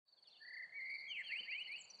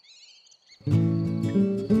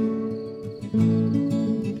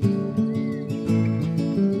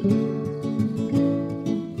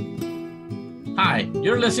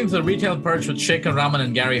You're listening to the Retail Perch with Shekar Raman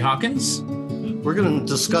and Gary Hawkins. We're going to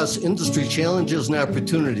discuss industry challenges and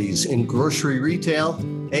opportunities in grocery retail,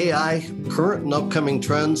 AI, current and upcoming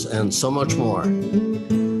trends, and so much more.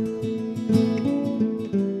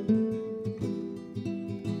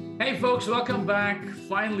 Hey folks, welcome back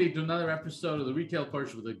finally to another episode of the Retail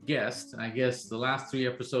Perch with a guest. I guess the last 3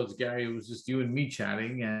 episodes, Gary, it was just you and me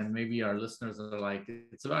chatting, and maybe our listeners are like,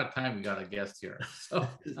 it's about time we got a guest here. So,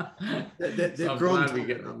 They've grown we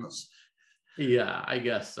get us. Yeah, I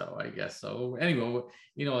guess so. Anyway,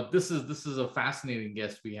 you know, this is a fascinating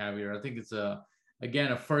guest we have here. I think it's a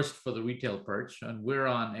first for the Retail Perch, and we're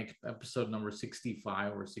on episode number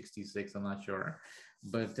 65 or 66, I'm not sure,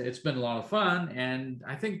 but it's been a lot of fun. And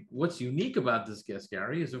I think what's unique about this guest,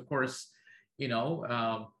 Gary, is of course, you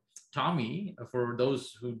know, Tommy, for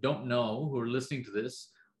those who don't know, who are listening to this,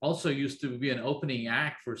 also used to be an opening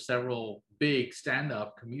act for several big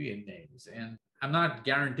stand-up comedian names. And I'm not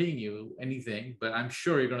guaranteeing you anything, but I'm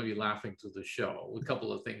sure you're going to be laughing through the show with a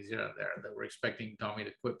couple of things here and there that we're expecting Tommy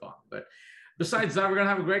to quip on. But besides that, we're going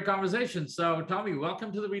to have a great conversation. So Tommy,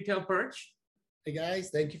 welcome to the Retail Perch. Hey guys,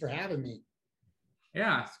 thank you for having me.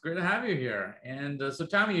 Yeah, it's great to have you here. And so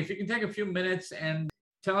Tommy, if you can take a few minutes and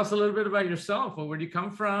tell us a little bit about yourself. Where do you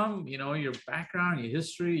come from? You know, your background, your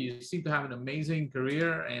history. You seem to have an amazing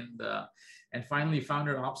career, and finally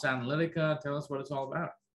founder of OpsAnalitica. Tell us what it's all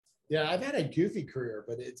about. Yeah, I've had a goofy career,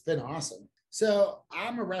 but it's been awesome. So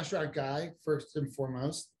I'm a restaurant guy, first and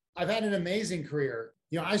foremost. I've had an amazing career.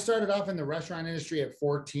 You know, I started off in the restaurant industry at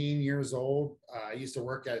 14 years old. I used to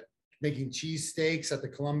work at making cheesesteaks at the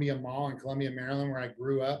Columbia Mall in Columbia, Maryland, where I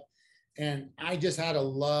grew up. And I just had a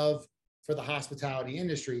love for the hospitality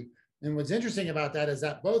industry. And what's interesting about that is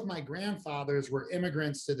that both my grandfathers were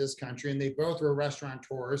immigrants to this country, and they both were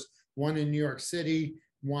restaurateurs, one in New York City,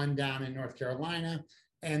 one down in North Carolina.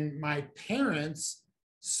 And my parents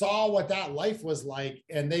saw what that life was like,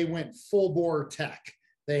 and they went full bore tech.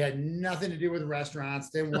 They had nothing to do with restaurants,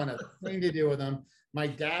 didn't want a thing to do with them. My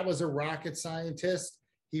dad was a rocket scientist.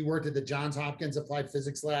 He worked at the Johns Hopkins Applied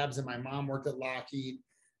Physics Labs, and my mom worked at Lockheed.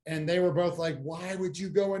 And they were both like, why would you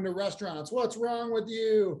go into restaurants? What's wrong with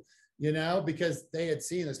you? You know, because they had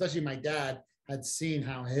seen, especially my dad had seen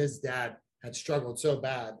how his dad had struggled so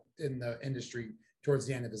bad in the industry towards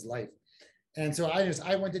the end of his life. And so I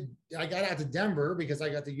got out to Denver because I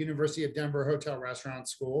got the University of Denver Hotel Restaurant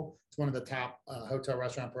School. It's one of the top hotel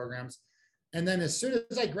restaurant programs. And then as soon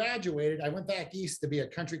as I graduated, I went back east to be a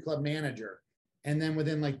country club manager. And then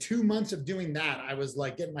within like 2 months of doing that, I was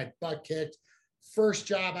like getting my butt kicked. First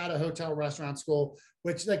job out of hotel restaurant school,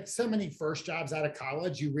 which, like so many first jobs out of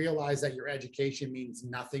college, you realize that your education means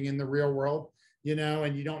nothing in the real world, you know,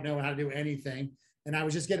 and you don't know how to do anything. And I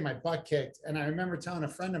was just getting my butt kicked. And I remember telling a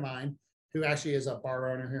friend of mine, who actually is a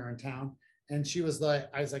bar owner here in town. And she was like,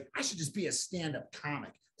 I was like, I should just be a stand-up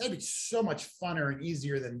comic. That'd be so much funner and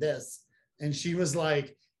easier than this. And she was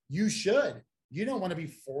like, you should. You don't want to be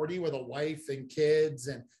 40 with a wife and kids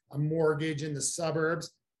and a mortgage in the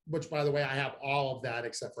suburbs, which, by the way, I have all of that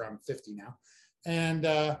except for I'm 50 now. And,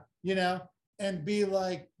 you know, and be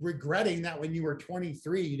like regretting that when you were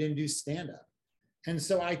 23, you didn't do stand-up. And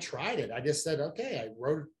so I tried it. I just said, okay, I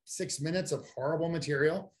wrote 6 minutes of horrible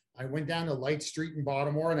material. I went down to Light Street in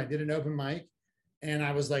Baltimore and I did an open mic, and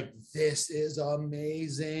I was like, this is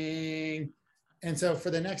amazing. And so for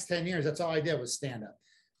the next 10 years, that's all I did was stand up.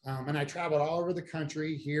 And I traveled all over the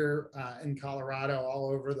country here in Colorado, all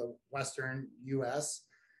over the Western US,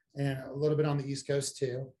 and a little bit on the East Coast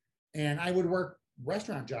too. And I would work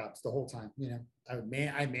restaurant jobs the whole time. You know,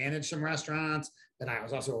 I managed some restaurants, but I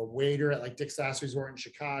was also a waiter at like Dick's Last Resort in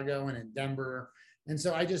Chicago and in Denver. And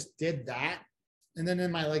so I just did that. And then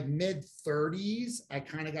in my like mid 30s, I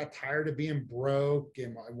kind of got tired of being broke,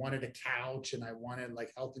 and I wanted a couch, and I wanted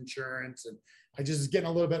like health insurance, and I just was getting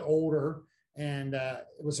a little bit older, and it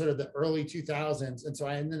was sort of the early 2000s. And so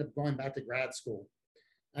I ended up going back to grad school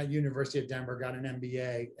at University of Denver, got an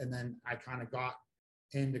MBA, and then I kind of got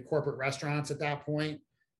into corporate restaurants at that point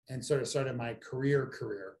and sort of started my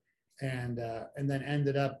career. And then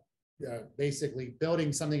ended up basically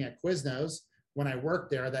building something at Quiznos when I worked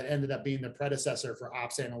there that ended up being the predecessor for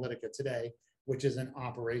OpsAnalitica today, which is an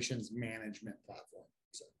operations management platform.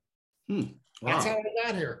 So wow. That's how I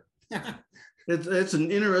got here. It's an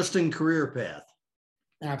interesting career path.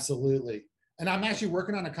 Absolutely. And I'm actually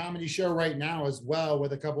working on a comedy show right now as well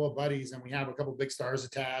with a couple of buddies, and we have a couple of big stars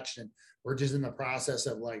attached, and we're just in the process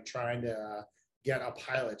of like trying to get a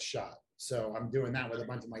pilot shot. So I'm doing that with a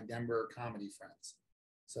bunch of my Denver comedy friends.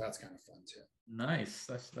 So that's kind of fun too. Nice.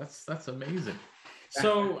 That's amazing.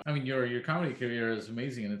 So, I mean, your comedy career is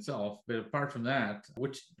amazing in itself, but apart from that,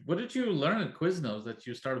 what did you learn at Quiznos that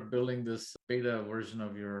you started building this beta version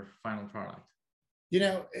of your final product?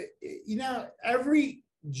 Every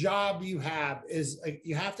job you have is like,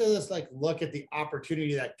 you have to just like look at the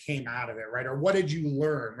opportunity that came out of it, right? Or what did you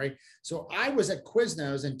learn, right? So I was at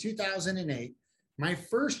Quiznos in 2008. My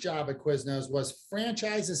first job at Quiznos was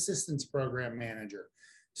franchise assistance program manager.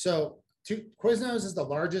 So Quiznos is the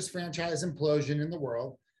largest franchise implosion in the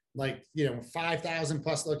world, 5,000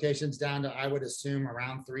 plus locations down to, I would assume,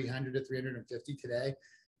 around 300 to 350 today.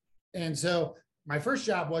 And so my first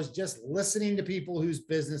job was just listening to people whose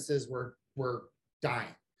businesses were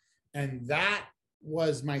dying. And that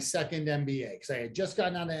was my second MBA, because I had just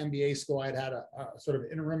gotten out of MBA school. I'd had a sort of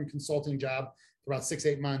interim consulting job for about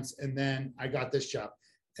 6-8 months. And then I got this job.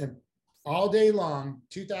 And all day long,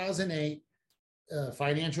 2008,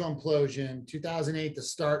 financial implosion, 2008, the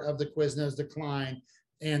start of the Quiznos decline,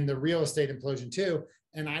 and the real estate implosion too.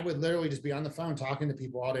 And I would literally just be on the phone talking to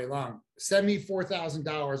people all day long. Send me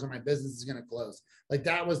 $4,000 or my business is going to close. Like,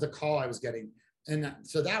 that was the call I was getting. And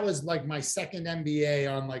so that was like my second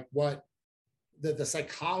MBA on like what the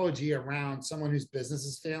psychology around someone whose business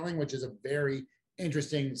is failing, which is a very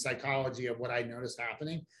interesting psychology of what I noticed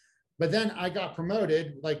happening. But then I got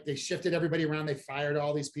promoted, like they shifted everybody around, they fired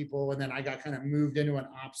all these people, and then I got kind of moved into an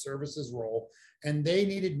ops services role, and they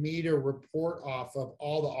needed me to report off of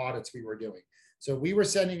all the audits we were doing. So we were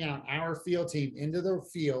sending out our field team into the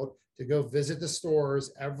field to go visit the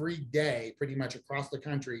stores every day, pretty much across the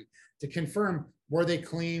country, to confirm, were they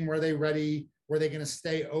clean, were they ready, were they going to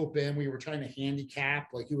stay open? We were trying to handicap,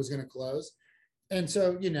 like, who was going to close. And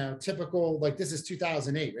so, typical, like, this is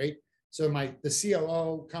 2008, right? So the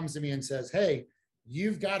COO comes to me and says, hey,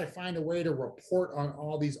 you've got to find a way to report on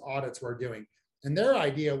all these audits we're doing. And their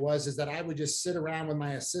idea is that I would just sit around with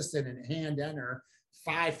my assistant and hand enter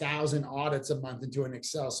 5,000 audits a month into an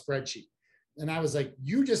Excel spreadsheet. And I was like,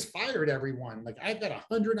 you just fired everyone. Like, I've got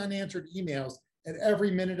 100 unanswered emails at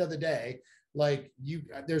every minute of the day. Like,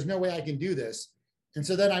 there's no way I can do this. And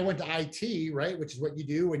so then I went to IT, right, which is what you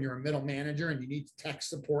do when you're a middle manager and you need tech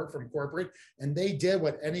support from corporate. And they did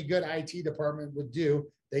what any good IT department would do.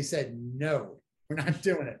 They said, no, we're not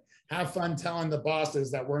doing it. Have fun telling the bosses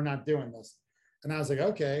that we're not doing this. And I was like,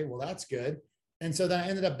 okay, well, that's good. And so then I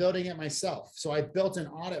ended up building it myself. So I built an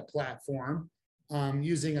audit platform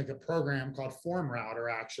using like a program called Form Router,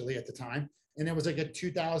 actually, at the time. And it was like a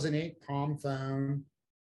 2008 Palm phone,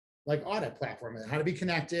 like, audit platform. It had to be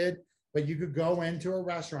connected, but you could go into a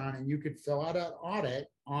restaurant and you could fill out an audit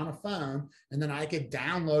on a phone, and then I could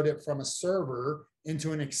download it from a server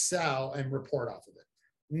into an Excel and report off of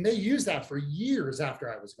it. And they used that for years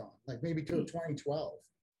after I was gone, like maybe till 2012.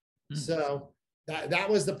 So that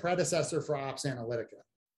was the predecessor for OpsAnalitica.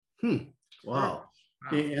 Wow.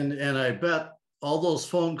 And I bet all those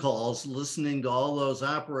phone calls, listening to all those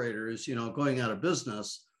operators, going out of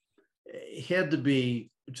business, had to be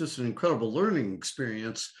just an incredible learning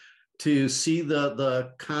experience to see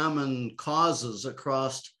the common causes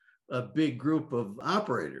across a big group of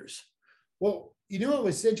operators. Well, what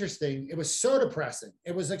was interesting? It was so depressing.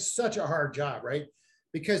 It was like such a hard job, right?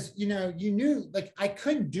 Because, you knew, like, I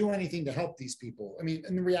couldn't do anything to help these people. I mean,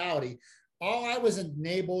 in reality, all I was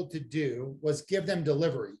enabled to do was give them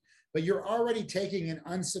delivery. But you're already taking an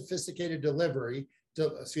unsophisticated an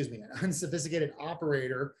unsophisticated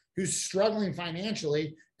operator who's struggling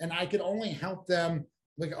financially, and I could only help them.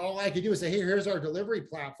 Like, all I could do is say, hey, here's our delivery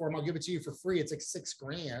platform. I'll give it to you for free. It's like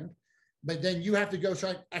 $6,000. But then you have to go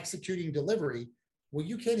try executing delivery. Well,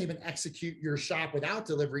 you can't even execute your shop without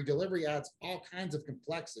delivery. Delivery adds all kinds of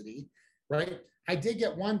complexity, right? I did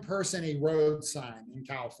get one person a road sign in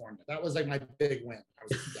California. That was like my big win. I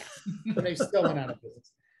was like, yeah. But they still went out of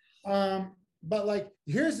business. But like,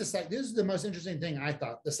 this is the most interesting thing I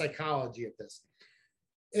thought, the psychology of this,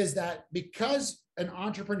 is that because an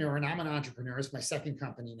entrepreneur, and I'm an entrepreneur, it's my second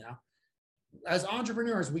company now. As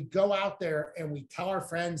entrepreneurs, we go out there and we tell our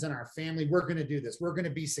friends and our family, we're going to do this. We're going to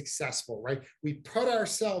be successful, right? We put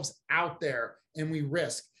ourselves out there and we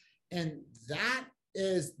risk. And that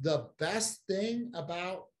is the best thing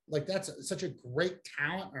about, like, that's such a great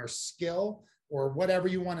talent or skill or whatever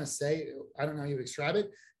you want to say. I don't know how you describe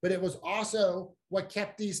it, but it was also what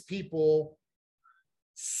kept these people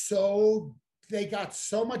they got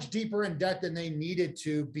so much deeper in debt than they needed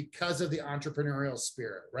to because of the entrepreneurial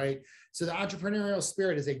spirit, right? So the entrepreneurial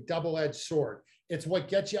spirit is a double-edged sword. It's what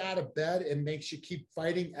gets you out of bed and makes you keep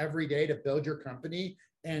fighting every day to build your company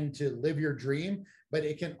and to live your dream, but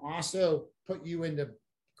it can also put you into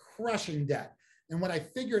crushing debt. And what I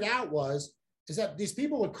figured out was, is that these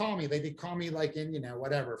people would call me. They'd call me like in,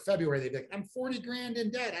 whatever, February. They'd be like, I'm 40 grand in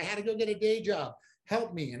debt. I had to go get a day job.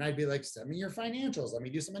 Help me. And I'd be like, send me your financials. Let me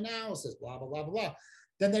do some analysis, blah, blah, blah, blah, blah.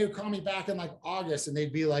 Then they would call me back in like August and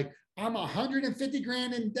they'd be like, I'm 150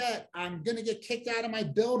 grand in debt. I'm going to get kicked out of my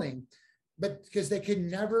building. But because they could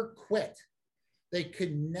never quit. They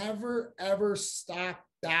could never, ever stop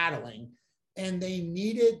battling. And they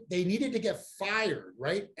needed to get fired,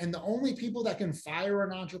 right? And the only people that can fire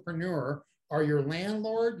an entrepreneur are your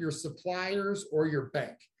landlord, your suppliers, or your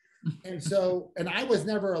bank. And so, and I was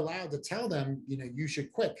never allowed to tell them, you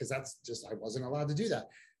should quit, because I wasn't allowed to do that.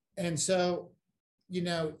 And so,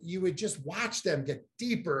 you would just watch them get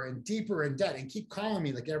deeper and deeper in debt and keep calling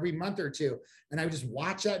me like every month or two. And I would just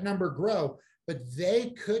watch that number grow, but they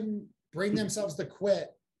couldn't bring themselves to quit.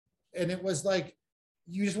 And it was like,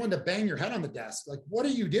 you just wanted to bang your head on the desk. Like, what are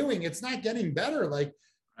you doing? It's not getting better. Like,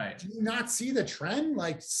 right. Do you not see the trend?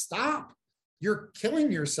 Like, stop. You're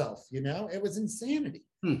killing yourself. It was insanity.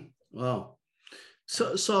 Wow.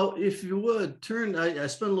 So if you would turn, I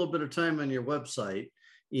spent a little bit of time on your website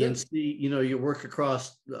and see, you work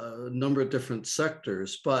across a number of different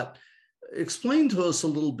sectors, but explain to us a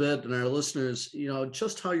little bit, and our listeners,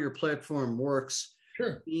 just how your platform works.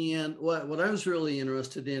 Sure. And what I was really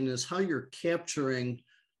interested in is how you're capturing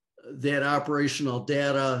that operational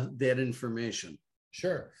data, that information.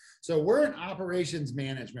 Sure. So we're an operations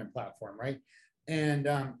management platform, right? And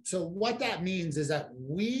so what that means is that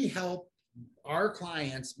we help our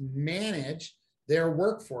clients manage their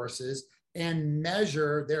workforces and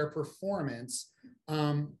measure their performance.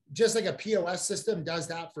 Just like a POS system does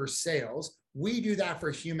that for sales, we do that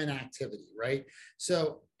for human activity, right?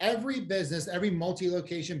 So every business, every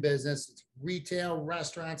multi-location business, it's retail,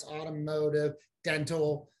 restaurants, automotive,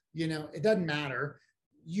 dental, it doesn't matter.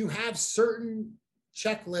 You have certain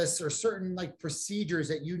checklists or certain procedures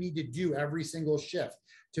that you need to do every single shift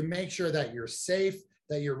to make sure that you're safe,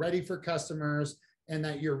 that you're ready for customers, and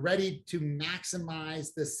that you're ready to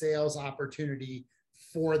maximize the sales opportunity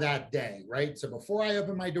for that day, right? So before I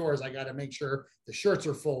open my doors, I got to make sure the shirts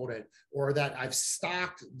are folded, or that I've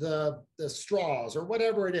stocked the straws, or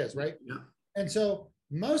whatever it is, right? Yeah. And so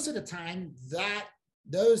most of the time,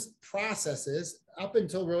 those processes, up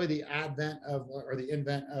until really the advent of, or the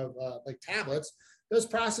invent of tablets, those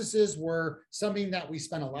processes were something that we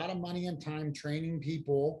spent a lot of money and time training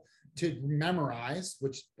people to memorize,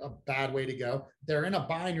 which is a bad way to go. They're in a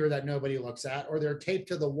binder that nobody looks at, or they're taped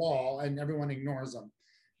to the wall and everyone ignores them,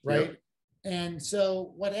 right? Yep. And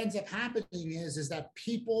so what ends up happening is that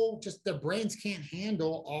people just, their brains can't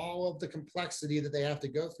handle all of the complexity that they have to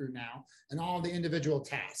go through now and all the individual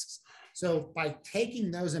tasks. So by taking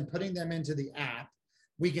those and putting them into the app,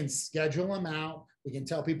 we can schedule them out. We can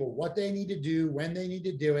tell people what they need to do, when they need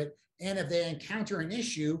to do it. And if they encounter an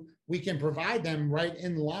issue, we can provide them right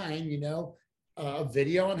in line, a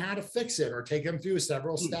video on how to fix it, or take them through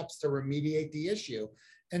several steps to remediate the issue.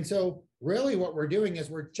 And so really what we're doing is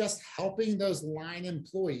we're just helping those line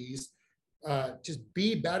employees just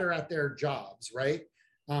be better at their jobs, right?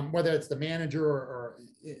 Whether it's the manager or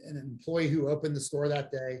an employee who opened the store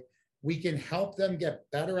that day, we can help them get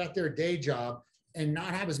better at their day job and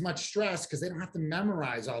not have as much stress, because they don't have to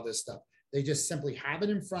memorize all this stuff. They just simply have it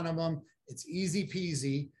in front of them. It's easy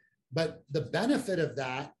peasy. But the benefit of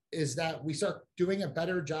that is that we start doing a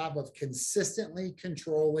better job of consistently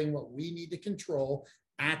controlling what we need to control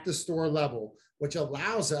at the store level, which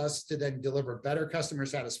allows us to then deliver better customer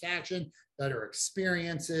satisfaction, better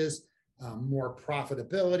experiences, more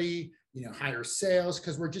profitability, higher sales,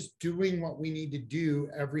 because we're just doing what we need to do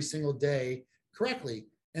every single day correctly.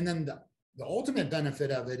 And then the ultimate benefit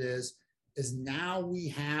of it is now we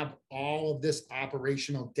have all of this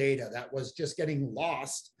operational data that was just getting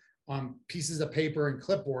lost on pieces of paper and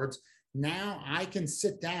clipboards. Now I can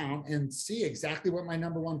sit down and see exactly what my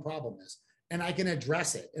number one problem is, and I can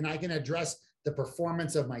address it, and I can address the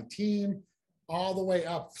performance of my team all the way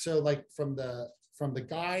up. So like from the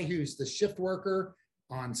guy who's the shift worker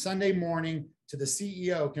on Sunday morning to the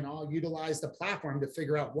CEO can all utilize the platform to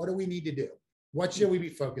figure out, what do we need to do? What should we be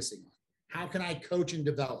focusing on? How can I coach and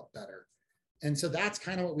develop better? And so that's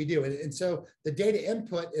kind of what we do. And so the data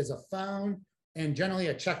input is a phone and generally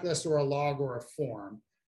a checklist or a log or a form.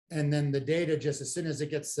 And then the data, just as soon as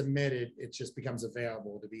it gets submitted, it just becomes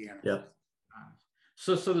available to be analyzed. Yep.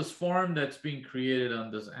 So this form that's being created on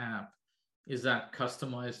this app, is that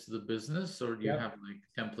customized to the business, or do you have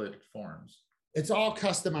template forms? It's all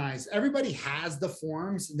customized. Everybody has the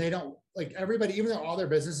forms. They don't everybody, even though all their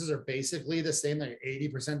businesses are basically the same, they're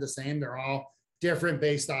 80% the same. They're all different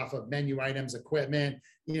based off of menu items, equipment,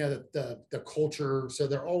 the culture. So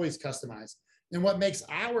they're always customized. And what makes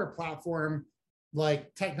our platform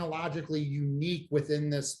like technologically unique within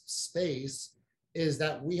this space is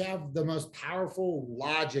that we have the most powerful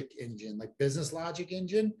logic engine, like business logic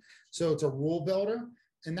engine. So it's a rule builder.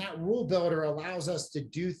 And that rule builder allows us to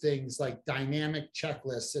do things like dynamic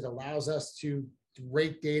checklists. It allows us to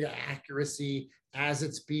rate data accuracy as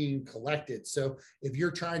it's being collected. So if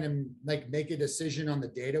you're trying to like make a decision on the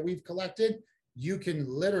data we've collected, you can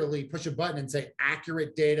literally push a button and say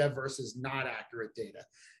accurate data versus not accurate data.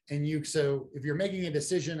 And so if you're making a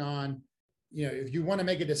decision on, if you want to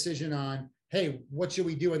make a decision on, hey, what should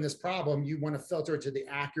we do in this problem? You want to filter it to the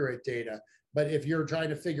accurate data. But if you're trying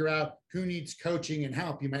to figure out who needs coaching and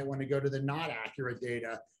help, you might want to go to the not accurate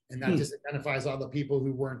data. And that just identifies all the people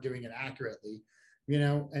who weren't doing it accurately,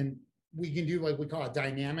 and we can do like we call a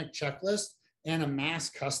dynamic checklist and a mass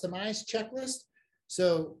customized checklist.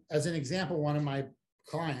 So as an example, one of my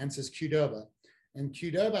clients is Qdoba, and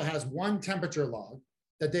Qdoba has one temperature log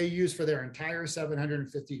that they use for their entire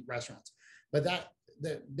 750 restaurants. But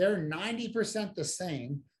they're 90% the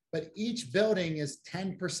same, but each building is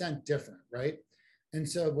 10% different, right? And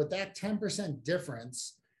so with that 10%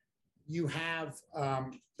 difference, you have,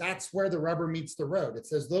 that's where the rubber meets the road. It's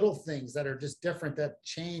those little things that are just different that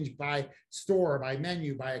change by store, by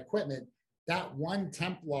menu, by equipment. That one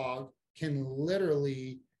temp log can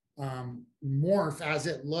literally morph as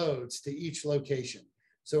it loads to each location.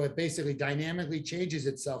 So it basically dynamically changes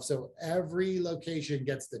itself. So every location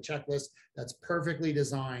gets the checklist that's perfectly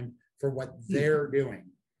designed for what they're doing.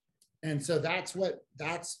 And so that's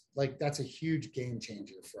a huge game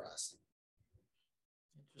changer for us.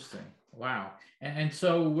 Interesting. Wow. And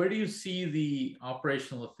so where do you see the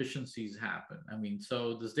operational efficiencies happen? I mean,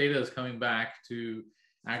 so this data is coming back to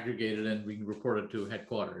aggregated and being reported to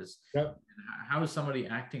headquarters. Yep. How is somebody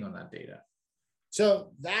acting on that data?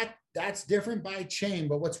 So that's different by chain.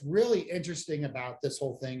 But what's really interesting about this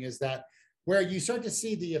whole thing is that where you start to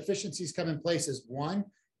see the efficiencies come in place is one,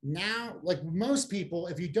 now, like most people,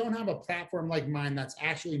 if you don't have a platform like mine that's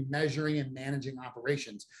actually measuring and managing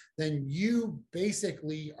operations, then you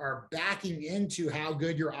basically are backing into how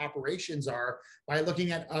good your operations are by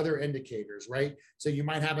looking at other indicators, right? So you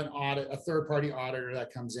might have an audit, a third-party auditor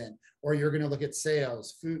that comes in, or you're going to look at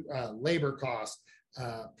sales, food, labor cost,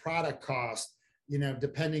 product cost,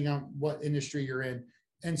 depending on what industry you're in.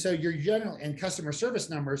 And so your general and customer service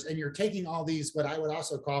numbers, and you're taking all these, what I would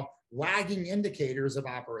also call lagging indicators of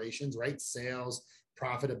operations, right? Sales,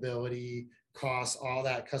 profitability, costs, all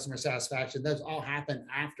that, customer satisfaction, those all happen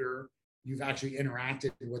after you've actually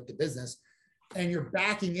interacted with the business. And you're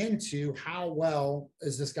backing into how well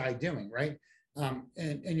is this guy doing, right?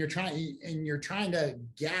 And you're trying to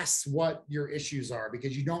guess what your issues are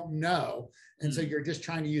because you don't know. And so you're just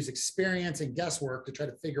trying to use experience and guesswork to try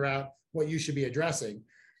to figure out what you should be addressing.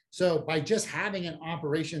 So by just having an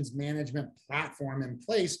operations management platform in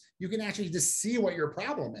place, you can actually just see what your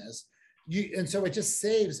problem is. And so it just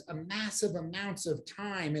saves a massive amounts of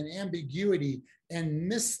time and ambiguity and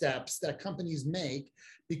missteps that companies make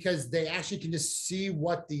because they actually can just see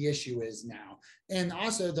what the issue is now. And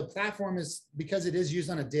also the platform is, because it is used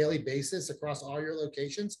on a daily basis across all your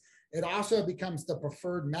locations, it also becomes the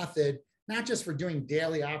preferred method, not just for doing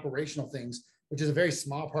daily operational things, which is a very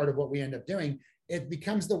small part of what we end up doing. It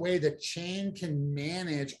becomes the way that chain can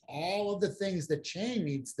manage all of the things that chain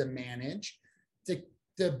needs to manage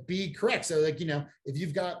to be correct. So like, if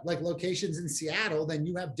you've got like locations in Seattle, then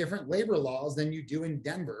you have different labor laws than you do in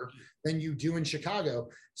Denver, than you do in Chicago.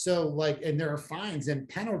 So like, and there are fines and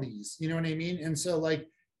penalties, you know what I mean? And so like,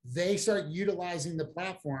 they start utilizing the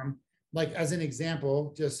platform, like as an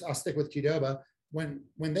example, just I'll stick with Qdoba. When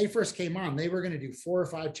they first came on, they were going to do 4 or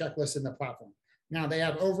 5 checklists in the platform. Now they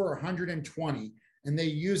have over 120, and they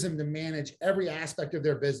use them to manage every aspect of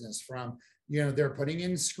their business from, they're putting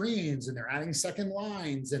in screens and they're adding second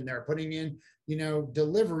lines and they're putting in,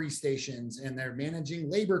 delivery stations and they're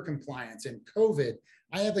managing labor compliance and COVID.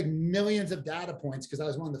 I have like millions of data points because I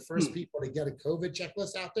was one of the first people to get a COVID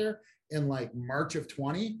checklist out there in like March of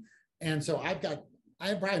 20. And so I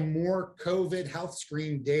have probably more COVID health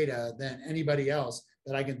screen data than anybody else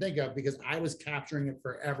that I can think of because I was capturing it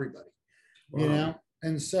for everybody. Wow.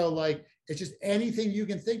 And so like, it's just anything you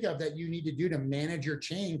can think of that you need to do to manage your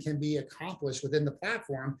chain can be accomplished within the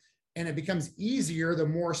platform. And it becomes easier the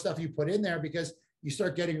more stuff you put in there because you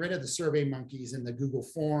start getting rid of the survey monkeys and the Google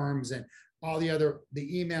Forms and all the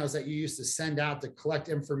emails that you used to send out to collect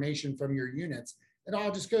information from your units. It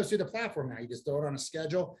all just goes through the platform now. You just throw it on a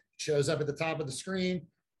schedule, it shows up at the top of the screen,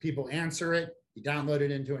 people answer it, you download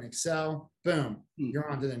it into an Excel, boom, you're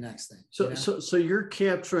on to the next thing. So you're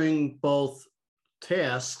capturing both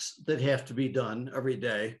tasks that have to be done every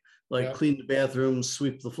day, like clean the bathroom,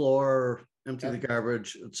 sweep the floor, empty the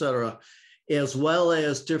garbage, etc., as well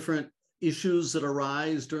as different issues that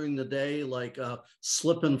arise during the day, like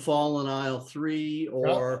slip and fall in aisle 3,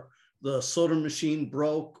 or the soda machine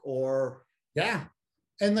broke, or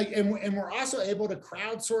and we're also able to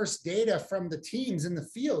crowdsource data from the teams in the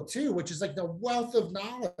field too, which is like the wealth of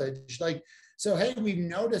knowledge. Like, so hey, we've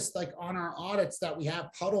noticed like on our audits that we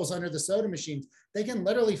have puddles under the soda machines. They can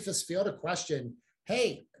literally just field a question.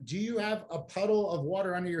 Hey, do you have a puddle of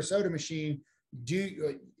water under your soda machine?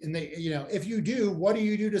 And they, if you do, what do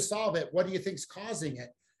you do to solve it? What do you think's causing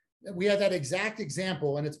it? We had that exact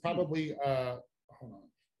example, and it's probably hold on.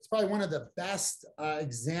 It's probably one of the best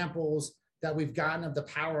examples that we've gotten of the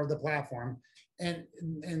power of the platform. And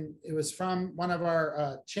it was from one of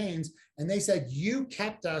our chains, and they said, you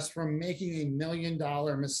kept us from making $1 million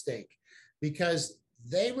mistake, because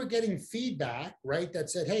they were getting feedback, right, that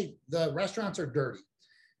said, hey, the restaurants are dirty.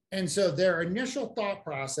 And so their initial thought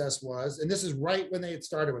process was, and this is right when they had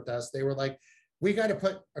started with us, they were like, we got to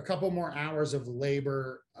put a couple more hours of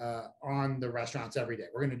labor on the restaurants every day.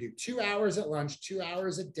 We're going to do 2 hours at lunch, 2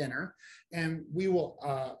 hours at dinner, and we will,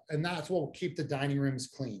 and that's what will keep the dining rooms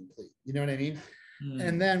clean, please. You know what I mean? Mm.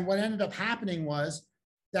 And then what ended up happening was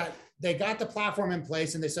that they got the platform in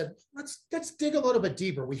place, and they said, let's dig a little bit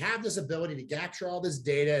deeper. We have this ability to capture all this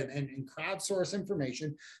data and crowdsource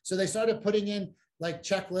information. So they started putting in like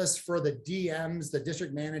checklists for the DMs, the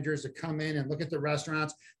district managers, to come in and look at the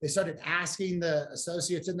restaurants. They started asking the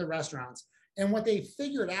associates in the restaurants. And what they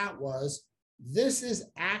figured out was, this is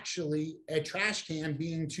actually a trash can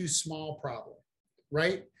being too small problem,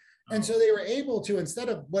 right? Oh. And so they were able to, instead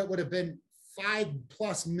of what would have been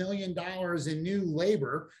 $5+ million in new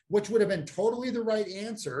labor, which would have been totally the right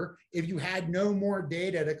answer if you had no more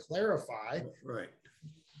data to clarify. Right.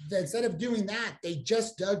 Instead of doing that, they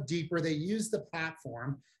just dug deeper. They used the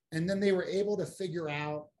platform, and then they were able to figure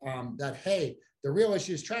out that, hey, the real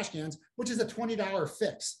issue is trash cans, which is a $20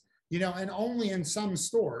 fix, and only in some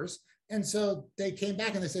stores. And so they came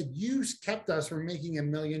back and they said, you kept us from making $1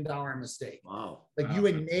 million mistake. Wow. Like, you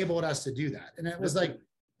enabled us to do that. And it was like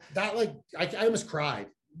that, like, I almost cried,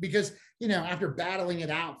 because, after battling it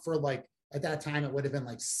out for, like, at that time, it would have been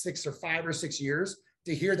like 5 or 6 years,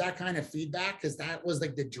 to hear that kind of feedback, because that was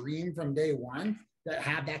like the dream from day one, that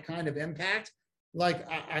had that kind of impact. Like,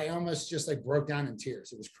 I almost just like broke down in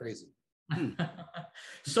tears. It was crazy.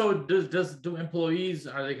 So do employees,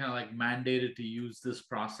 are they kind of like mandated to use this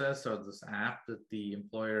process or this app that the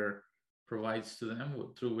employer provides to them,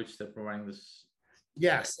 through which they're providing this?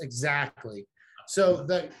 Yes, exactly. So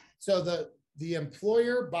the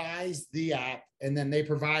employer buys the app, and then they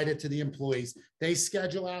provide it to the employees. They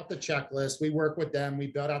schedule out the checklist. We work with them. We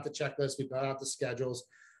build out the checklist. We build out the schedules,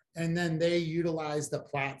 and then they utilize the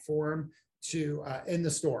platform to in the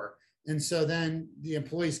store. And so then the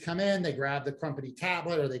employees come in, they grab the company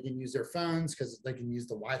tablet, or they can use their phones because they can use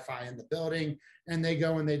the Wi-Fi in the building, and they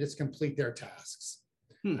go and they just complete their tasks.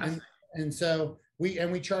 And so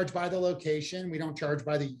we charge by the location. We don't charge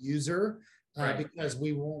by the user. Because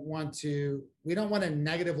we don't want to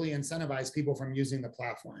negatively incentivize people from using the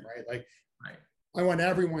platform, right? Like, I want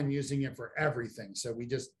everyone using it for everything. So we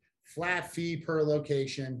just flat fee per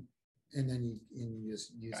location, and then you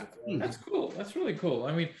just use it. That's cool. That's really cool.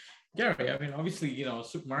 I mean, Gary, obviously,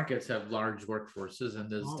 supermarkets have large workforces, and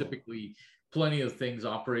there's typically plenty of things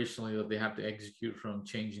operationally that they have to execute, from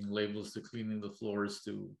changing labels to cleaning the floors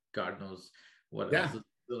to God knows what else.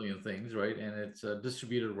 Billion things, right? And it's a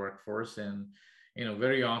distributed workforce, and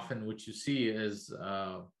very often what you see is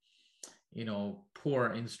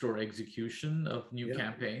poor in-store execution of new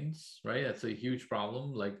campaigns, right? That's a huge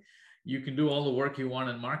problem. Like, you can do all the work you want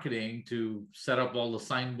in marketing to set up all the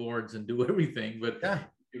signboards and do everything, but if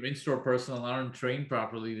your in-store personnel aren't trained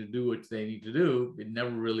properly to do what they need to do, it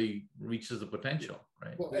never really reaches the potential,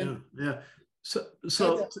 right? Well,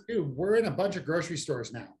 So we're in a bunch of grocery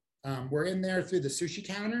stores now. We're in there through the sushi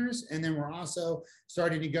counters, and then we're also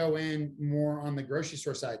starting to go in more on the grocery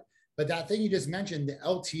store side. But that thing you just mentioned, the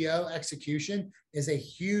LTO execution, is a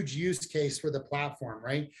huge use case for the platform,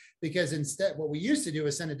 right? Because instead, what we used to do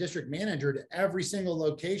is send a district manager to every single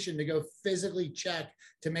location to go physically check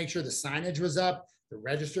to make sure the signage was up, the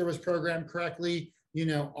register was programmed correctly,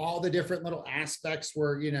 all the different little aspects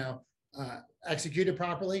were, executed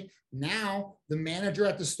properly. Now the manager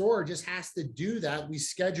at the store just has to do that. We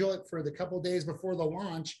schedule it for the couple of days before the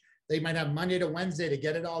launch. They might have Monday to Wednesday to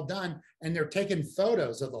get it all done, and they're taking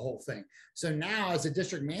photos of the whole thing. So now, as a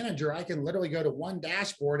district manager, I can literally go to one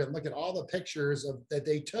dashboard and look at all the pictures that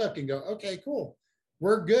they took and go, okay, cool,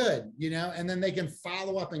 we're good, and then they can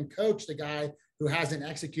follow up and coach the guy who hasn't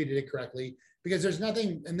executed it correctly, because there's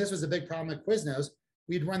nothing, and this was a big problem at Quiznos,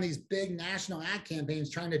 we'd run these big national ad campaigns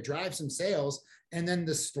trying to drive some sales, and then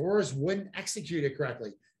the stores wouldn't execute it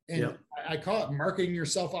correctly. And I call it marketing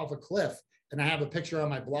yourself off a cliff. And I have a picture on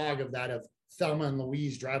my blog of that, of Thelma and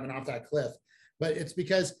Louise driving off that cliff. But it's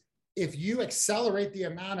because if you accelerate the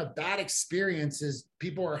amount of bad experiences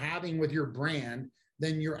people are having with your brand,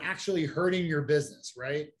 then you're actually hurting your business,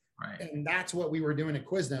 right? Right. And that's what we were doing at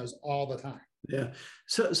Quiznos all the time. Yeah.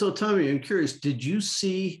 So Tommy, I'm curious, did you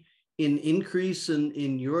see an increase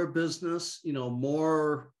in your business,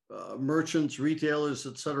 more merchants, retailers,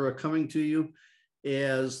 et cetera, coming to you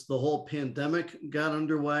as the whole pandemic got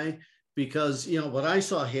underway? Because, what I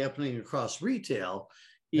saw happening across retail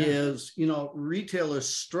is, retailers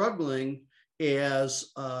struggling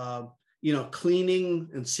as, cleaning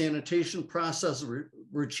and sanitation processes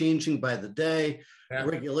were changing by the day.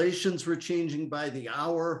 Regulations were changing by the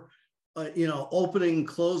hour. Opening,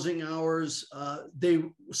 closing hours, they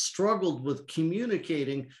struggled with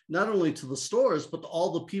communicating not only to the stores, but to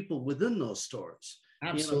all the people within those stores.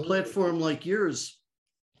 Absolutely. A platform like yours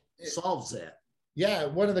solves that. Yeah,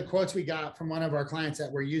 one of the quotes we got from one of our clients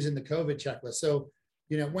that were using the COVID checklist. So,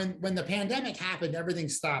 when the pandemic happened, everything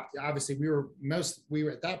stopped. Obviously, we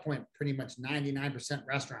were at that point pretty much 99%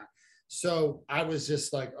 restaurant. So I was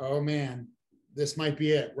just like, oh man, this might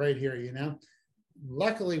be it right here,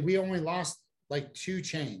 Luckily, we only lost like 2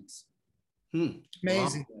 chains.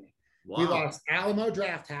 Amazingly. Wow. We lost Alamo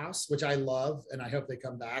Draft House, which I love, and I hope they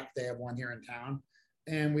come back. They have one here in town.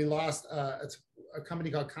 And we lost it's a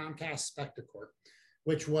company called Comcast Spectacor,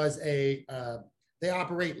 which was they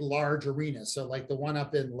operate large arenas. So like the one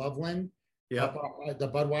up in Loveland,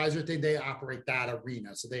 the Budweiser thing, they operate that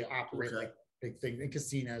arena. So they operate like big things in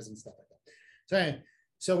casinos and stuff like that.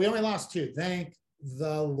 So we only lost 2. Thank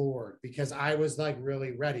the Lord, because I was like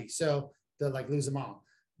really ready. So to like lose them all.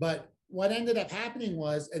 But what ended up happening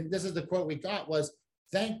was, and this is the quote we got, was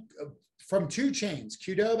from 2 chains,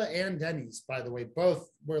 Qdoba and Denny's, by the way,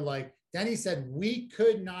 both were like, Denny's said, we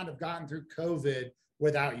could not have gotten through COVID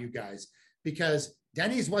without you guys, because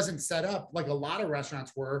Denny's wasn't set up like a lot of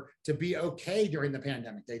restaurants were to be okay during the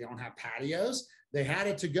pandemic. They don't have patios. They had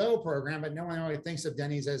a to-go program, but no one really thinks of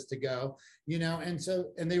Denny's as to-go,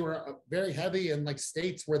 and they were very heavy in like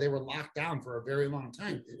states where they were locked down for a very long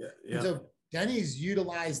time. And so Denny's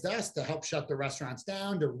utilized us to help shut the restaurants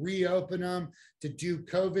down, to reopen them, to do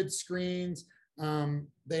COVID screens.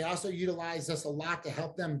 They also utilized us a lot to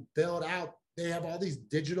help them build out. They have all these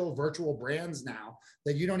digital virtual brands now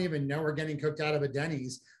that you don't even know are getting cooked out of a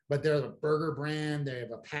Denny's, but they're the burger brand. They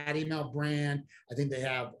have a patty melt brand. I think they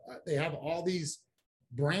have all these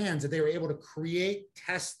brands that they were able to create,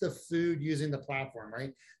 test the food using the platform,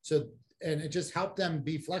 right? So, and it just helped them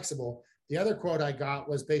be flexible. The other quote I got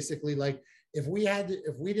was basically like, if we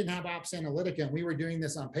didn't have OpsAnalitica and we were doing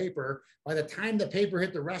this on paper, by the time the paper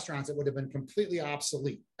hit the restaurants, it would have been completely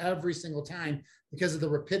obsolete every single time because of the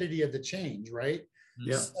rapidity of the change, right?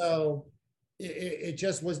 Yeah. So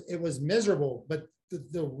it was miserable. But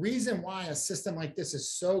the reason why a system like this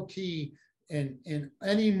is so key in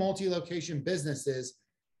any multi-location business is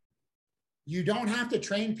you don't have to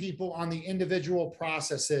train people on the individual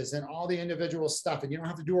processes and all the individual stuff, and you don't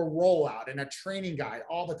have to do a rollout and a training guide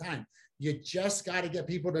all the time. You just got to get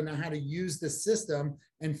people to know how to use the system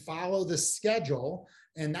and follow the schedule.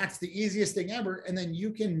 And that's the easiest thing ever. And then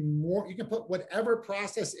you can put whatever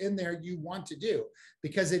process in there you want to do,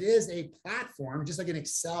 because it is a platform, just like an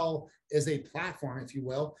Excel is a platform, if you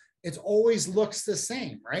will. It always looks the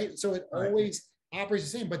same, right? So it always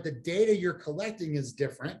operates the same, but the data you're collecting is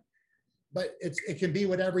different. But it can be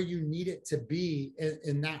whatever you need it to be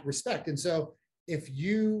in that respect. And so if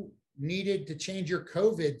you needed to change your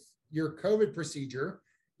COVID procedure,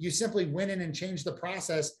 you simply went in and changed the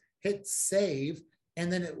process, hit save, and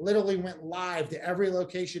then it literally went live to every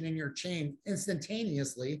location in your chain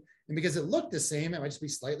instantaneously. And because it looked the same, it might just be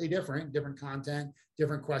slightly different content,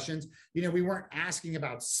 different questions. We weren't asking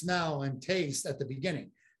about smell and taste at the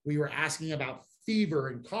beginning. We were asking about fever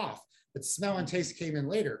and cough, but smell and taste came in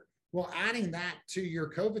later. Well, adding that to your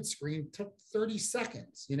COVID screen took 30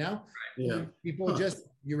 seconds, Yeah. People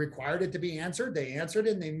you required it to be answered. They answered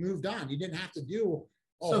it and they moved on. You didn't have to do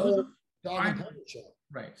a whole dog and pony show.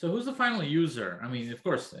 Right. So who's the final user? I mean, of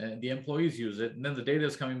course, the employees use it, and then the data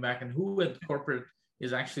is coming back, and who at corporate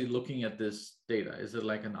is actually looking at this data? Is it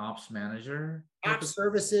like an ops manager? Ops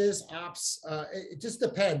services, it just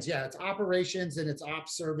depends. Yeah, it's operations and it's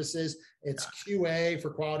ops services. It's QA for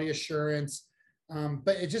quality assurance.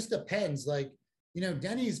 But it just depends. Like,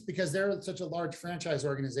 Denny's, because they're such a large franchise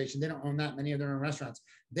organization, they don't own that many of their own restaurants.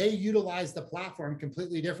 They utilize the platform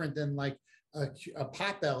completely different than like a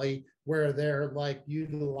Potbelly where they're like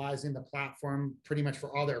utilizing the platform pretty much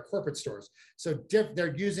for all their corporate stores. So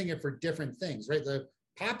they're using it for different things, right? The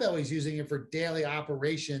Potbelly's using it for daily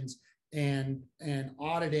operations and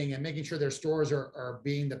auditing and making sure their stores are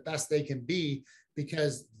being the best they can be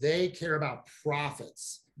because they care about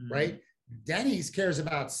profits, right? Denny's cares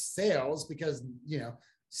about sales because,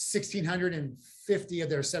 1,650 of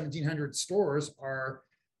their 1,700 stores are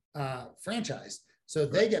franchised. So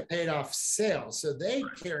they get paid off sales. So they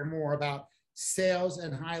care more about sales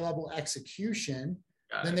and high level execution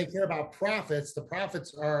than they care about profits. The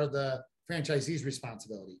profits are the franchisee's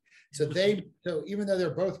responsibility. So even though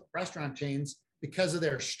they're both restaurant chains, because of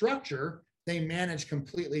their structure, they manage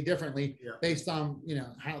completely differently based on,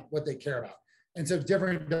 what they care about. And so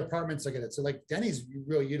different departments look at it. So like Denny's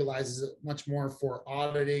really utilizes it much more for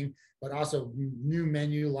auditing, but also new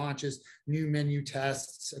menu launches, new menu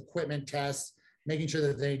tests, equipment tests, making sure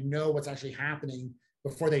that they know what's actually happening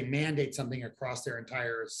before they mandate something across their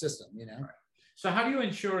entire system, Right. So how do you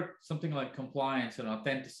ensure something like compliance and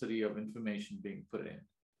authenticity of information being put in?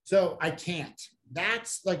 So I can't.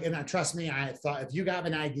 That's like, and trust me, I thought if you got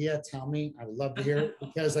an idea, tell me. I would love to hear it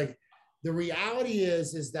because like the reality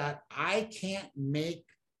is that I can't make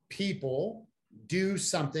people do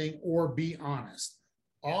something or be honest.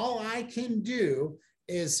 All I can do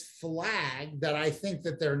is flag that I think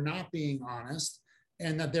that they're not being honest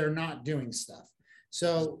and that they're not doing stuff.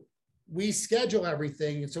 So we schedule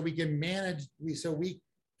everything so we can manage. We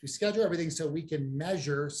schedule everything so we can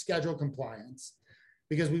measure schedule compliance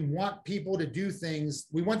because we want people to do things.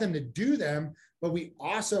 We want them to do them, but we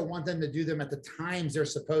also want them to do them at the times they're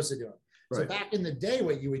supposed to do them. Right. So back in the day,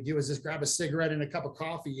 what you would do is just grab a cigarette and a cup of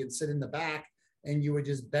coffee and sit in the back and you would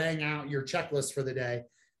just bang out your checklist for the day.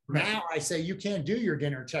 Right. Now I say you can't do your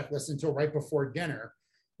dinner checklist until right before dinner,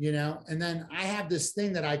 and then I have this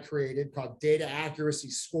thing that I created called data accuracy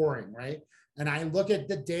scoring, right? And I look at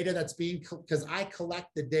the data that's because I collect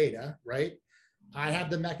the data, right? I have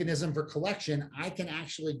the mechanism for collection. I can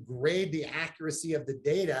actually grade the accuracy of the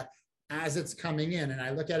data as it's coming in. And I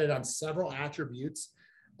look at it on several attributes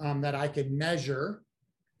that I can measure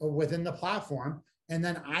within the platform. And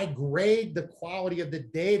then I grade the quality of the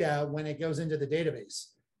data when it goes into the database.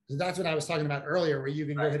 So that's what I was talking about earlier, where you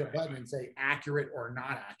can go hit a button and say accurate or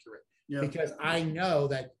not accurate. Because I know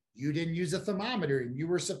that you didn't use a thermometer and you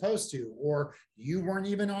were supposed to, or you weren't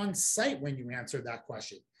even on site when you answered that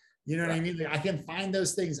question. You know what I mean? Like I can find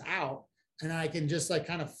those things out and I can just like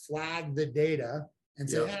kind of flag the data and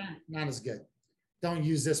say, not as good. Don't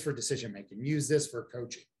use this for decision-making. Use this for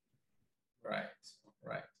coaching. Right.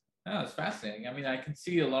 No, it's fascinating. I mean, I can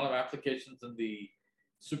see a lot of applications in the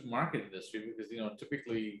supermarket industry because,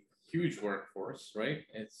 typically huge workforce, right?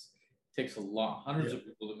 It takes a lot, hundreds of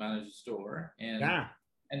people to manage a store. And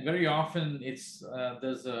very often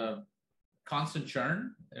there's a constant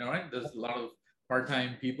churn, right? There's a lot of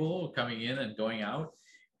part-time people coming in and going out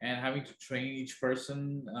and having to train each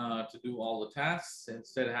person to do all the tasks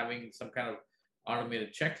instead of having some kind of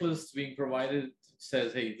automated checklist being provided. It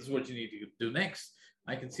says, hey, this is what you need to do next.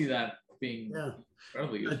 I can see that being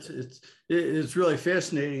incredibly useful. It's really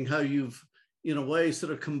fascinating how you've, in a way,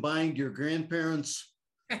 sort of combined your grandparents'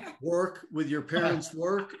 work with your parents'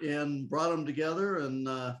 work and brought them together and,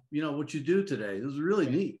 what you do today. This is really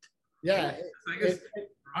neat. Yeah.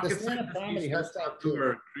 The stand-up comedy has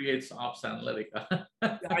creates OpsAnalitica.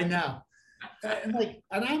 I know. And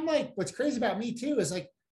I'm like, what's crazy about me too is like,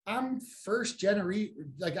 I'm first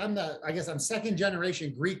generation, like I'm second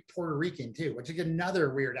generation Greek Puerto Rican too, which is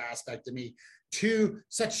another weird aspect to me. Two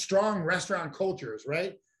such strong restaurant cultures,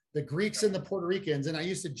 right? The Greeks and the Puerto Ricans. And I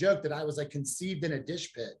used to joke that I was like conceived in a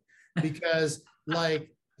dish pit because like,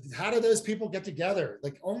 how do those people get together?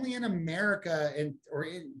 Like only in America or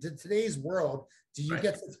in today's world do you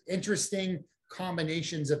get such interesting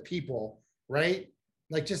combinations of people, right?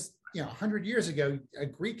 Like just 100 years ago, a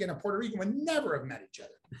Greek and a Puerto Rican would never have met each other.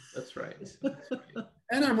 That's right.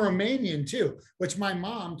 And I'm Romanian too, which my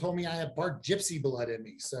mom told me I have part gypsy blood in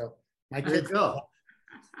me. So my kids go.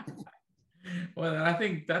 Well, I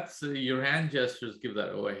think that's your hand gestures give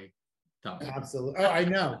that away, Tommy. Absolutely. Oh, I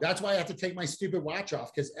know. That's why I have to take my stupid watch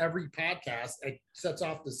off because every podcast it sets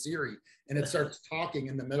off the Siri and it starts talking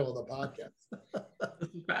in the middle of the podcast. This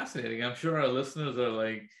is fascinating. I'm sure our listeners are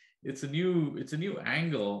like, it's a new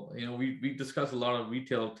angle. We discuss a lot of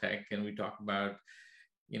retail tech and we talk about,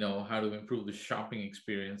 how to improve the shopping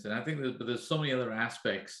experience. And I think that there's so many other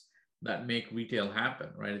aspects that make retail happen,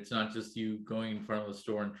 right? It's not just you going in front of a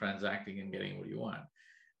store and transacting and getting what you want.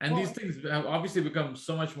 And these things have obviously become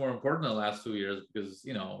so much more important in the last 2 years because,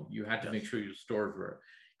 you had to make sure your stores were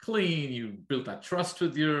clean. You built that trust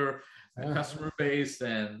with your the customer base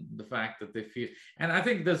and the fact that they feel. And I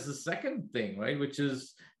think there's the second thing, right? Which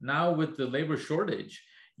is now with the labor shortage,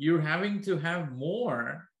 you're having to have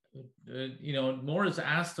more, more is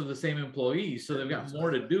asked of the same employees. So they've got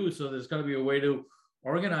more to do. So there's got to be a way to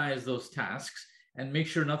organize those tasks and make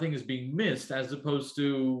sure nothing is being missed, as opposed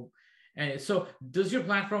to. And so does your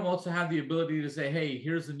platform also have the ability to say, hey,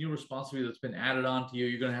 here's the new responsibility that's been added on to you.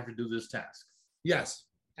 You're going to have to do this task. Yes,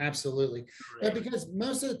 absolutely. But because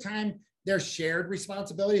most of the time they're shared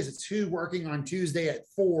responsibilities. It's who working on Tuesday at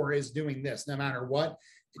 4 is doing this, no matter what.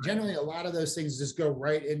 Generally, a lot of those things just go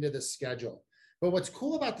right into the schedule. But what's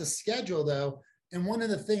cool about the schedule, though, and one of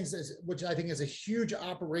the things which I think is a huge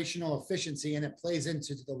operational efficiency, and it plays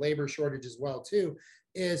into the labor shortage as well, too,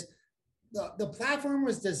 is the platform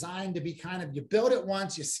was designed to be kind of, you build it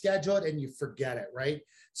once, you schedule it, and you forget it, right?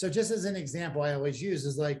 So just as an example I always use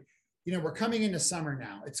is like, we're coming into summer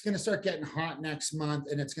now. It's going to start getting hot next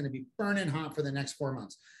month, and it's going to be burning hot for the next 4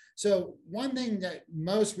 months. So one thing that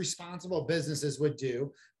most responsible businesses would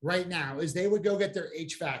do right now is they would go get their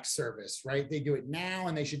HVAC service, right? They do it now,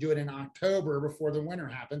 and they should do it in October before the winter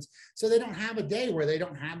happens. So they don't have a day where they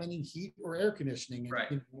don't have any heat or air conditioning.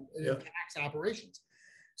 Right. It impacts operations.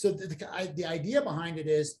 So the idea behind it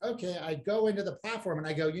is, okay, I go into the platform and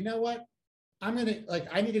I go, you know what? I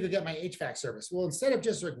need to go get my HVAC service. Well, instead of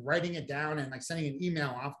just like writing it down and like sending an email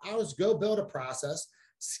off, I'll just go build a process,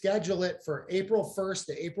 schedule it for April 1st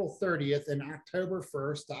to April 30th and October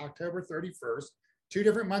 1st to October 31st, 2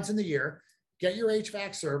 different months in the year. Get your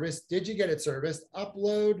HVAC service. Did you get it serviced?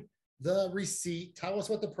 Upload the receipt. Tell us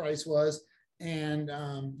what the price was. And,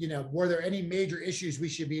 were there any major issues we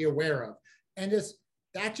should be aware of? And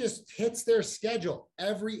that just hits their schedule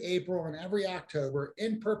every April and every October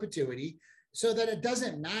in perpetuity, so that it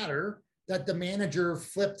doesn't matter that the manager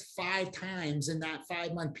flipped 5 times in that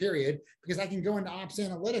 5-month period, because I can go into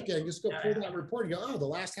OpsAnalitica and just go pull that report and go, oh, the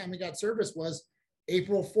last time we got service was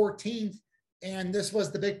April 14th, and this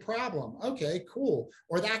was the big problem. Okay, cool.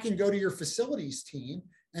 Or that can go to your facilities team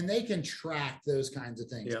and they can track those kinds of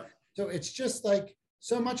things. Yeah. So it's just like,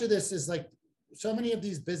 so much of this is like, so many of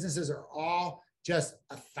these businesses are all just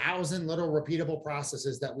 1,000 little repeatable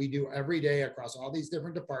processes that we do every day across all these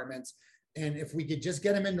different departments. And if we could just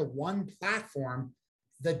get them into one platform,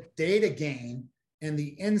 the data gain and the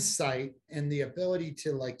insight and the ability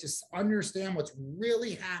to like just understand what's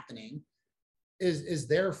really happening is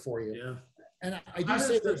there for you. Yeah. And I do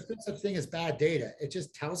say there's no such thing as bad data. It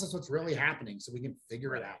just tells us what's really happening so we can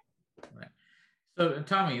figure it out. Right. So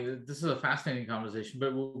Tommy, this is a fascinating conversation,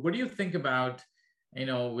 but what do you think about,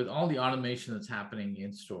 with all the automation that's happening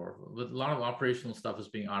in store, with a lot of operational stuff is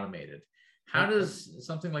being automated? How does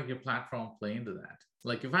something like your platform play into that?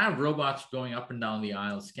 Like if I have robots going up and down the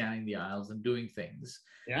aisles, scanning the aisles and doing things.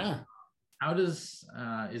 Yeah. How does,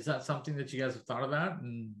 is that something that you guys have thought about?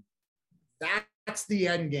 And that's the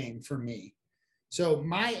end game for me. So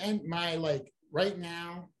right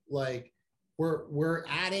now, like we're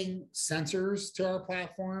adding sensors to our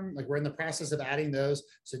platform. Like we're in the process of adding those.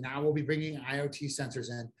 So now we'll be bringing IoT sensors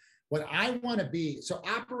in. What I want to be, so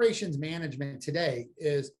operations management today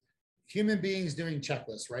is human beings doing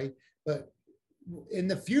checklists, right? But in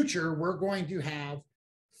the future, we're going to have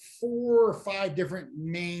 4 or 5 different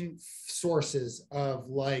main sources of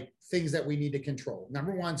like things that we need to control.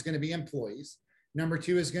 Number 1 is going to be employees. Number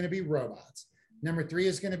 2 is going to be robots. Number 3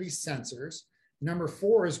 is going to be sensors. Number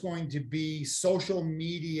 4 is going to be social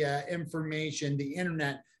media information, the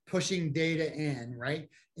internet pushing data in, right?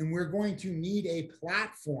 And we're going to need a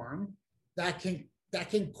platform that can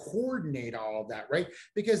coordinate all of that, right?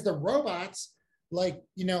 Because the robots, like,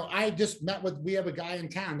 we have a guy in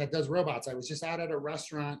town that does robots. I was just out at a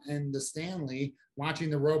restaurant in the Stanley watching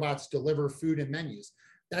the robots deliver food and menus.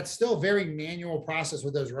 That's still a very manual process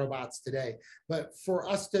with those robots today. But for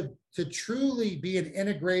us to truly be an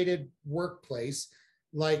integrated workplace,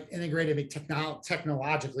 like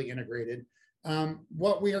technologically integrated,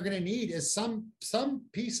 what we are going to need is some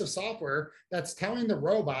piece of software that's telling the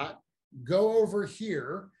robot, go over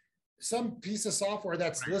here, some piece of software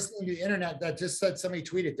that's listening to the internet that just said, somebody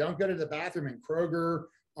tweeted, don't go to the bathroom in Kroger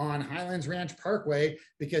on Highlands Ranch Parkway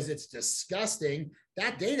because it's disgusting.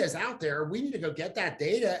 That data is out there. We need to go get that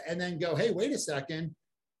data and then go, hey, wait a second.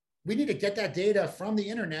 We need to get that data from the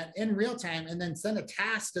internet in real time and then send a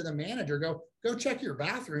task to the manager. Go check your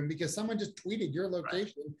bathroom because someone just tweeted your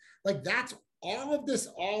location. Like that's all of this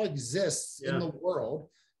all exists in the world.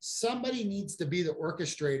 Somebody needs to be the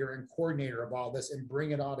orchestrator and coordinator of all this and bring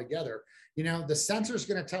it all together. The sensor is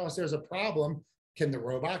going to tell us there's a problem. Can the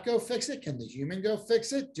robot go fix it? Can the human go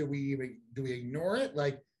fix it? Do we ignore it?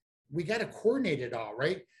 Like we got to coordinate it all,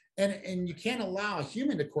 right? And you can't allow a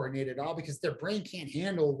human to coordinate it all because their brain can't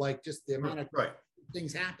handle like just the amount of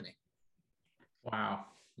things happening. Wow.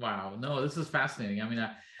 Wow. No, this is fascinating. I mean,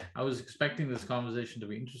 I was expecting this conversation to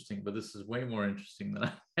be interesting, but this is way more interesting than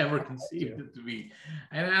I ever conceived it to be.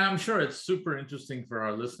 And I'm sure it's super interesting for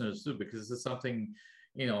our listeners too, because this is something,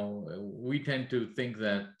 you know, we tend to think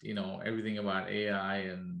that, you know, everything about AI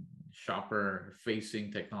and shopper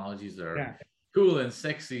facing technologies are cool and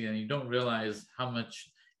sexy, and you don't realize how much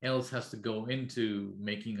else has to go into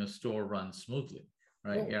making a store run smoothly.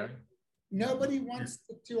 Right. Well, nobody wants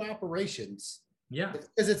to do operations. Yeah.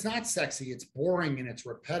 Because it's not sexy, it's boring and it's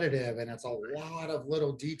repetitive and it's a lot of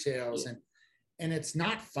little details and it's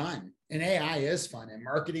not fun. And AI is fun and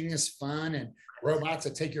marketing is fun and robots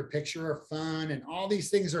that take your picture are fun and all these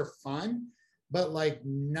things are fun. But like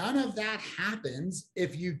none of that happens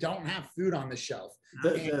if you don't have food on the shelf.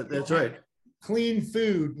 That's right. Clean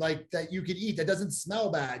food like that you could eat that doesn't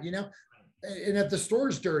smell bad, you know? And if the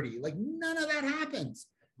store's dirty, like none of that happens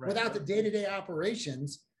without the day-to-day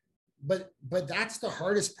operations. But that's the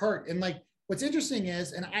hardest part. And like, what's interesting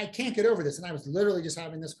is, and I can't get over this, and I was literally just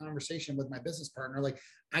having this conversation with my business partner, like,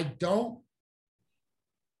 I know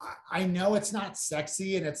it's not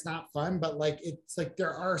sexy and it's not fun, but like, it's like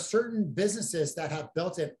there are certain businesses that have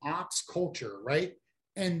built an ops culture, right?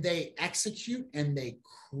 And they execute and they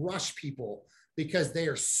crush people because they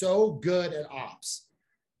are so good at ops.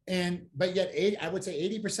 But yet I would say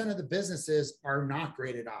 80% of the businesses are not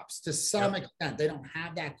great at ops to some extent. They don't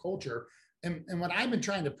have that culture. And what I've been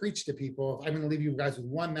trying to preach to people, I'm going to leave you guys with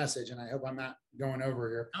one message, and I hope I'm not going over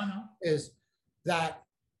here, is that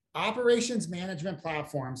operations management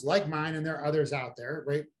platforms like mine, and there are others out there,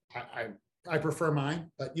 right? I prefer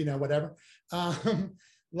mine, but you know, whatever.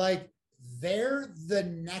 Like they're the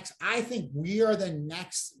next, I think we are the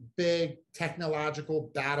next big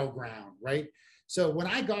technological battleground, right? So when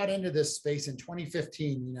I got into this space in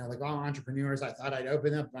 2015, you know, like all entrepreneurs, I thought I'd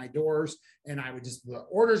open up my doors and I would just, the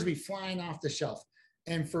orders would be flying off the shelf.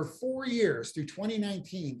 And for 4 years through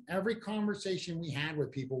 2019, every conversation we had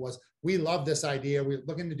with people was, we love this idea. We're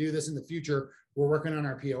looking to do this in the future. We're working on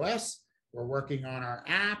our POS. We're working on our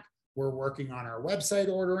app. We're working on our website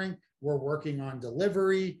ordering. We're working on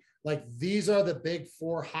delivery. Like these are the big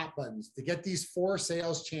 4 hot buttons to get these 4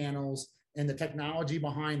 sales channels and the technology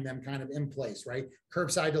behind them kind of in place, right?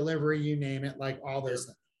 Curbside delivery, you name it, like all those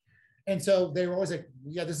things. And so they were always like,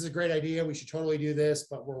 yeah, this is a great idea. We should totally do this,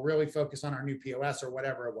 but we're really focused on our new POS or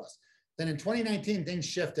whatever it was. Then in 2019, things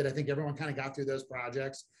shifted. I think everyone kind of got through those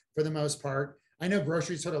projects for the most part. I know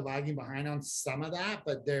grocery's sort of lagging behind on some of that,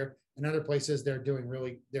 but they're in other places, they're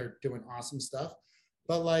doing awesome stuff.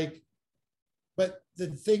 But the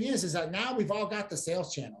thing is that now we've all got the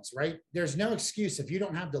sales channels, right? There's no excuse if you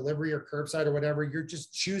don't have delivery or curbside or whatever, you're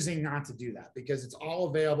just choosing not to do that because it's all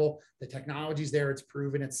available. The technology's there, it's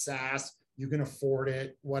proven, it's SaaS, you can afford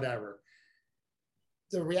it, whatever.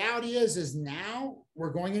 The reality is now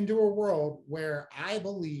we're going into a world where I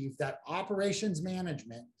believe that operations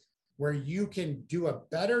management, where you can do a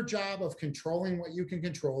better job of controlling what you can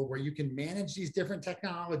control, where you can manage these different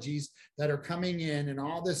technologies that are coming in and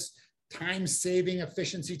all this time-saving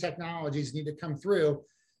efficiency technologies need to come through,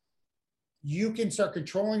 you can start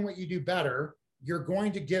controlling what you do better. You're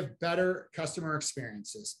going to give better customer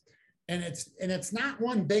experiences. And it's not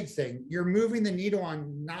one big thing. You're moving the needle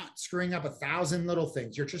on not screwing up 1,000 little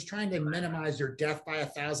things. You're just trying to minimize your death by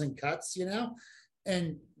 1,000 cuts, you know?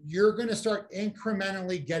 And you're going to start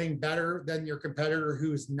incrementally getting better than your competitor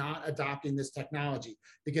who's not adopting this technology,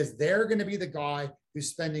 because they're going to be the guy who's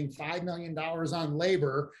spending $5 million on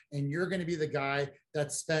labor, and you're going to be the guy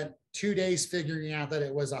that spent 2 days figuring out that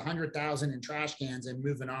it was 100,000 in trash cans and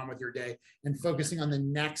moving on with your day and focusing on the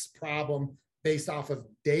next problem based off of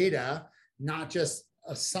data, not just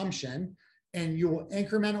assumption. And you will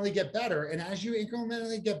incrementally get better. And as you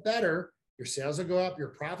incrementally get better, your sales will go up, your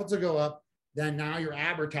profits will go up. Then now your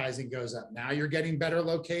advertising goes up. Now you're getting better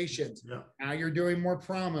locations. Yeah. Now you're doing more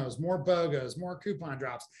promos, more BOGOs, more coupon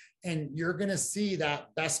drops. And you're going to see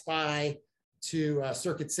that Best Buy to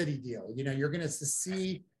Circuit City deal. You know, you're going to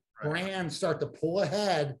see brands start to pull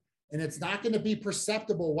ahead, and it's not going to be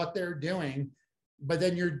perceptible what they're doing, but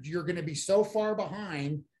then you're going to be so far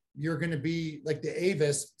behind, you're going to be like the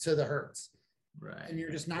Avis to the Hertz. Right. And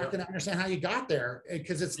you're just not going to understand how you got there,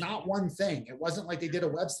 because it's not one thing. It wasn't like they did a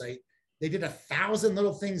website. They did 1,000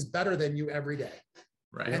 little things better than you every day.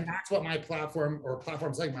 Right. And that's what my platform, or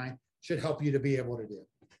platforms like mine, should help you to be able to do.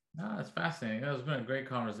 No, that's fascinating. That has been a great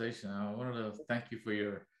conversation. I wanted to thank you for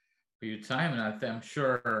your time. And I'm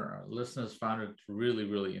sure our listeners found it really,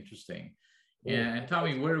 really interesting. Yeah, and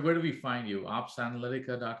Tommy, where do we find you?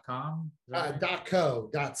 OpsAnalitica.com?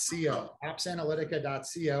 .co,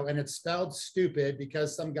 OpsAnalitica.co, and it's spelled stupid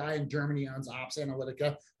because some guy in Germany owns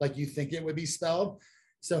OpsAnalitica, like you think it would be spelled.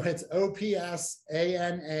 So it's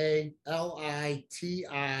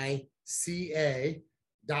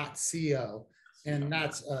OpsAnalitica.co, and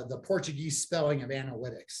that's the Portuguese spelling of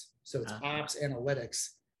analytics. So it's Ops Analytics,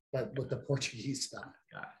 but with the Portuguese spelling.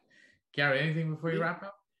 Got it. Gary, anything before you wrap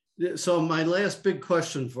up? So my last big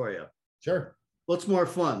question for you. Sure. What's more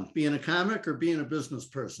fun, being a comic or being a business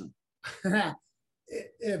person?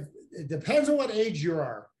 It depends on what age you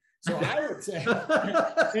are. So I would say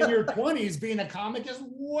in your 20s, being a comic is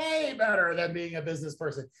way better than being a business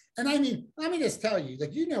person. And I mean, let me just tell you,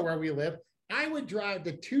 like, you know where we live. I would drive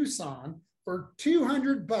to Tucson for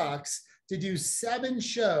 $200 to do 7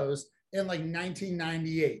 shows in like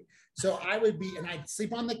 1998. So I would be, and I'd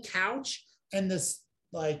sleep on the couch, and this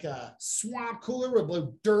like swamp cooler would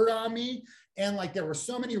blow dirt on me. And like there were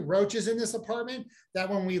so many roaches in this apartment that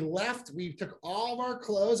when we left, we took all of our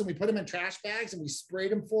clothes and we put them in trash bags and we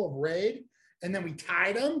sprayed them full of Raid. And then we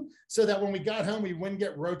tied them so that when we got home, we wouldn't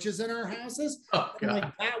get roaches in our houses. Oh, and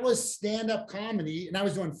like that was stand-up comedy. And I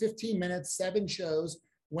was doing 15 minutes, 7 shows,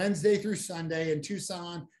 Wednesday through Sunday in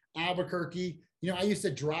Tucson, Albuquerque. You know, I used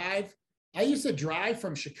to drive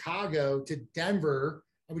from Chicago to Denver.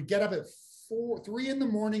 I would get up at 3 in the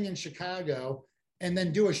morning in Chicago and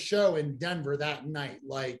then do a show in Denver that night,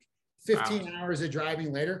 like 15 hours of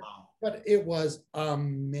driving later. Wow. But it was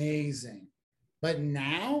amazing. But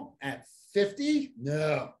now at 50,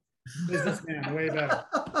 no, businessman, way better.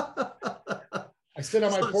 I sit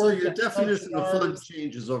on my porch. So your definition of fun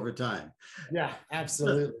changes over time. Yeah,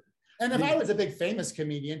 absolutely. And if I was a big famous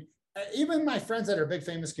comedian, even my friends that are big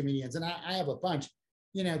famous comedians, and I have a bunch,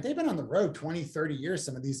 you know, they've been on the road 20, 30 years.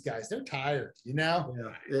 Some of these guys, they're tired, you know?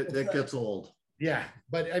 Yeah, it gets old. Yeah.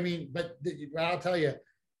 But I mean, I'll tell you,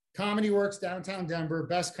 Comedy Works, downtown Denver,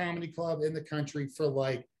 best comedy club in the country for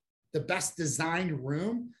like the best designed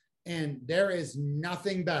room. And there is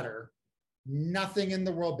nothing better, nothing in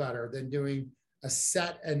the world better than doing a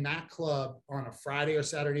set in that club on a Friday or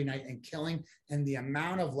Saturday night and killing. And the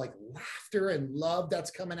amount of like laughter and love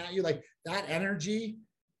that's coming at you, like that energy,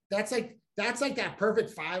 that's like that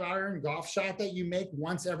perfect 5-iron golf shot that you make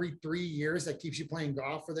once every 3 years that keeps you playing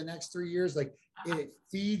golf for the next 3 years. Like it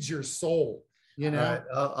feeds your soul, you know? All right,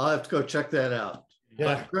 I'll have to go check that out.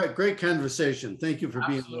 Yeah. Great conversation. Thank you for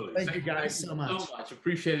being with us. Thank you guys so much.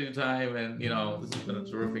 Appreciate your time. And, you know, this has been a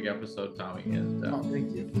terrific episode, Tommy. And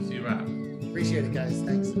thank you. See you around. Appreciate it, guys.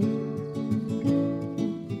 Thanks.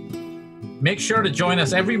 Make sure to join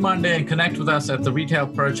us every Monday and connect with us at The Retail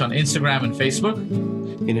Perch on Instagram and Facebook.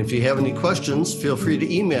 And if you have any questions, feel free to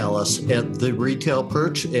email us at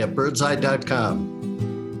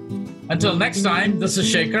theretailperch@birdseye.com. Until next time, this is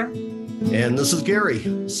Shekar. And this is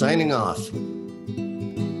Gary, signing off.